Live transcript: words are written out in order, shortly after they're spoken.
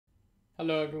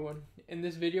Hello everyone. In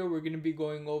this video we're going to be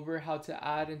going over how to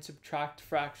add and subtract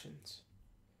fractions.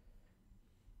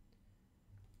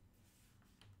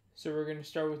 So we're going to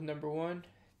start with number 1,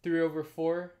 3 over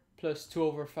 4 plus 2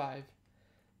 over 5.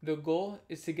 The goal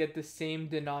is to get the same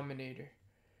denominator.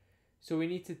 So we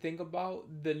need to think about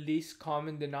the least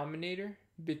common denominator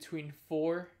between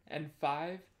 4 and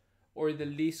 5, or the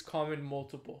least common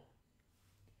multiple.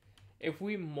 If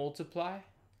we multiply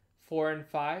 4 and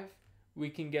 5, we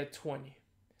can get 20.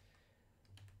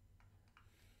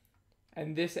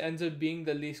 And this ends up being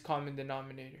the least common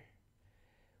denominator.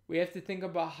 We have to think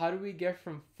about how do we get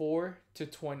from 4 to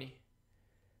 20.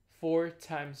 4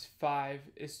 times 5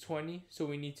 is 20, so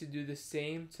we need to do the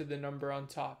same to the number on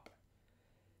top.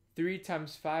 3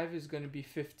 times 5 is going to be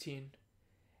 15.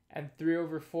 And 3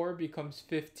 over 4 becomes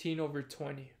 15 over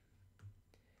 20.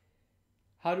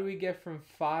 How do we get from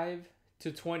 5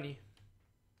 to 20?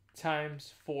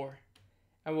 Times 4.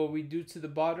 And what we do to the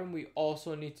bottom, we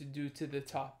also need to do to the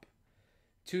top.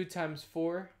 2 times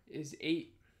 4 is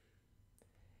 8.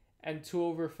 And 2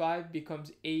 over 5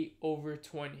 becomes 8 over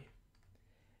 20.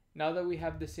 Now that we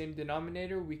have the same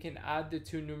denominator, we can add the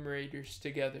two numerators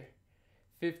together.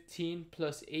 15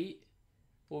 plus 8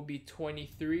 will be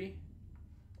 23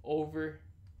 over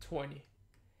 20.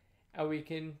 And we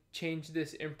can change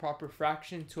this improper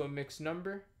fraction to a mixed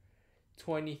number.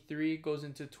 23 goes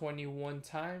into 20 one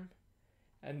time,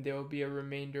 and there will be a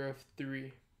remainder of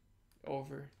 3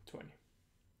 over 20.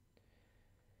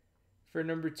 For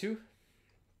number 2,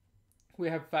 we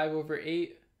have 5 over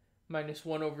 8 minus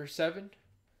 1 over 7.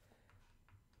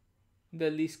 The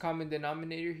least common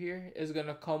denominator here is going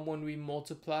to come when we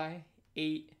multiply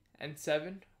 8 and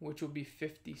 7, which will be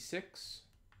 56.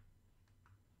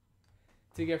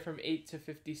 To get from 8 to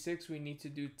 56, we need to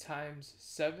do times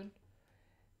 7.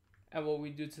 And what we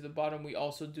do to the bottom, we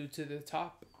also do to the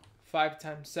top. 5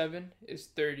 times 7 is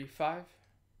 35.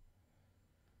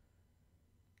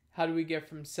 How do we get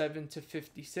from 7 to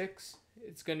 56?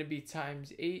 It's going to be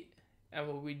times 8. And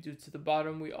what we do to the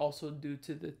bottom, we also do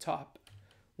to the top.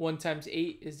 1 times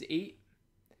 8 is 8.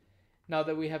 Now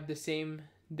that we have the same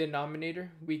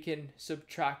denominator, we can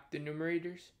subtract the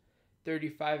numerators.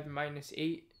 35 minus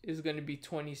 8 is going to be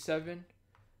 27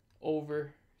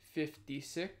 over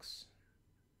 56.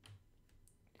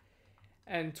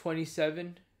 And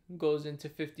 27 goes into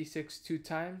 56 two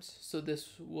times, so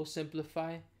this will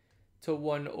simplify to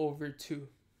 1 over 2.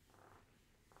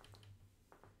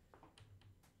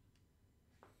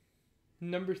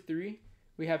 Number 3,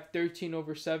 we have 13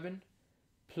 over 7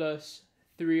 plus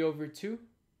 3 over 2.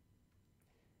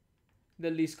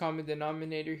 The least common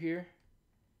denominator here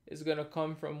is going to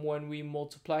come from when we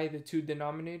multiply the two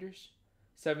denominators.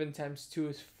 7 times 2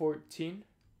 is 14.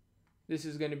 This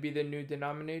is going to be the new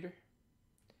denominator.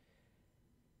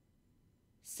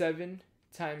 7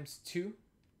 times 2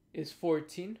 is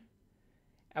 14.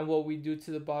 And what we do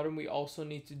to the bottom, we also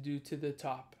need to do to the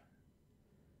top.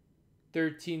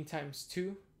 13 times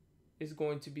 2 is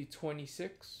going to be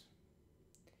 26.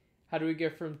 How do we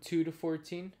get from 2 to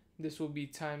 14? This will be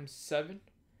times 7.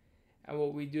 And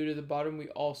what we do to the bottom, we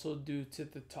also do to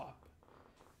the top.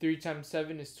 3 times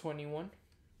 7 is 21.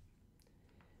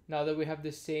 Now that we have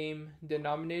the same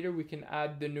denominator, we can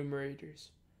add the numerators.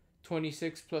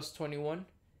 26 plus 21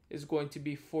 is going to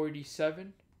be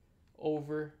 47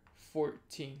 over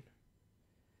 14.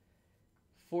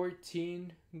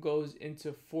 14 goes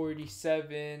into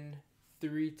 47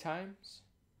 3 times,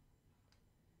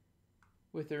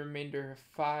 with a remainder of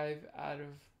 5 out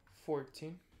of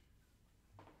 14.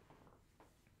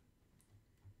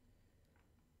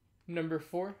 Number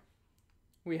 4,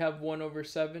 we have 1 over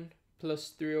 7 plus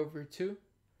 3 over 2.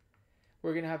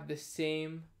 We're going to have the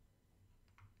same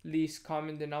least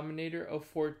common denominator of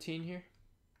 14 here,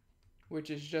 which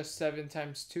is just 7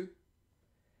 times 2.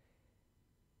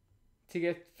 To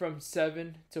get from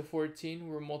 7 to 14,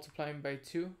 we're multiplying by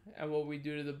 2. And what we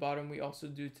do to the bottom, we also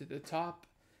do to the top.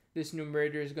 This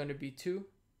numerator is going to be 2.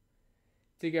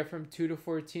 To get from 2 to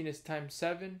 14 is times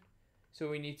 7. So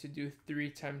we need to do 3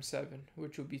 times 7,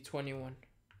 which will be 21.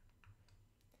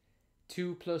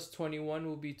 2 plus 21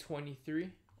 will be 23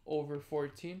 over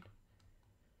 14.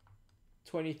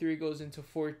 23 goes into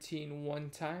 14 one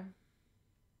time.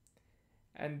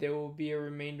 And there will be a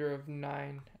remainder of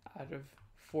 9 out of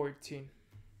 14.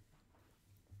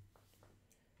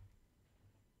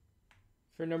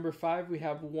 For number 5, we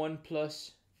have 1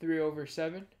 plus 3 over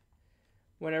 7.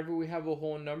 Whenever we have a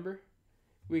whole number,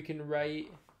 we can write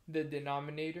the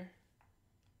denominator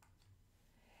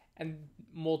and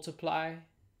multiply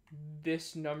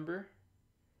this number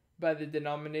by the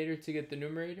denominator to get the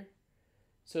numerator.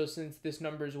 So since this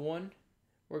number is 1,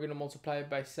 we're going to multiply it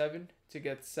by 7 to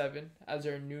get 7 as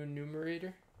our new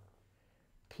numerator,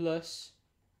 plus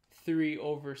 3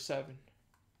 over 7.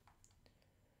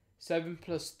 7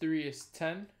 plus 3 is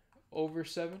 10 over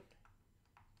 7.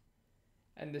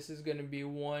 And this is going to be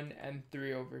 1 and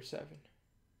 3 over 7.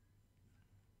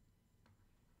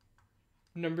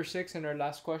 Number 6 and our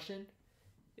last question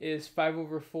is 5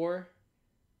 over 4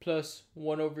 plus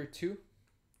 1 over 2.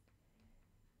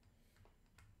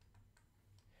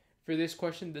 For this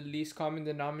question, the least common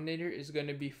denominator is going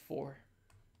to be 4.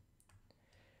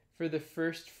 For the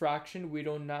first fraction, we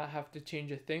do not have to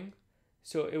change a thing,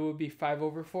 so it will be 5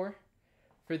 over 4.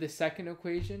 For the second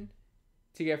equation,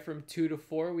 to get from 2 to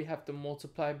 4, we have to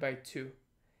multiply by 2.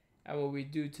 And what we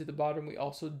do to the bottom, we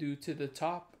also do to the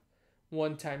top.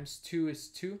 1 times 2 is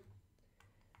 2.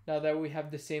 Now that we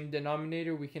have the same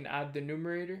denominator, we can add the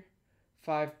numerator.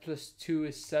 5 plus 2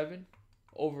 is 7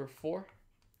 over 4.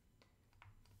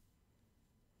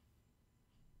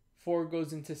 4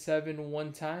 goes into 7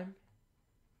 one time,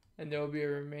 and there will be a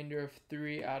remainder of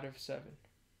 3 out of 7.